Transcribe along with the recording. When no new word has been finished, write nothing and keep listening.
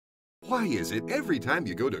Why is it every time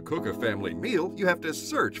you go to cook a family meal, you have to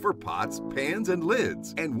search for pots, pans, and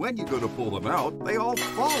lids? And when you go to pull them out, they all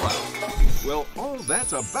fall out. Well, all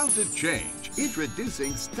that's about to change.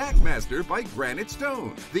 Introducing Stackmaster by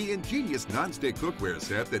Granitestone, the ingenious nonstick cookware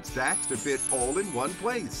set that stacks to fit all in one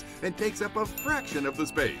place and takes up a fraction of the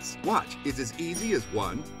space. Watch, it's as easy as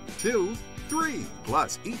 1, 2, 3.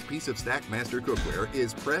 Plus, each piece of Stackmaster cookware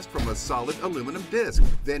is pressed from a solid aluminum disc,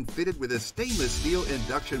 then fitted with a stainless steel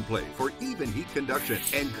induction plate for even heat conduction,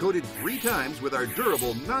 and coated 3 times with our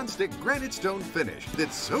durable non-stick Granitestone finish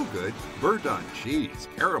that's so good, burnt on cheese,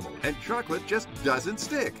 caramel, and chocolate just doesn't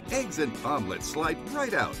stick. Eggs and omelets slide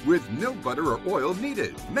right out with no butter or oil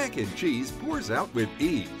needed. Mac and cheese pours out with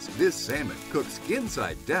ease. This salmon, cooked skin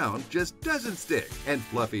side down, just doesn't stick. And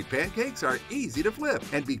fluffy pancakes are easy to flip.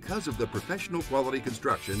 And because of the professional quality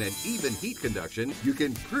construction and even heat conduction, you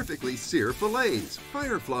can perfectly sear fillets,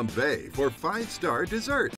 fire flambe for 5-star dessert,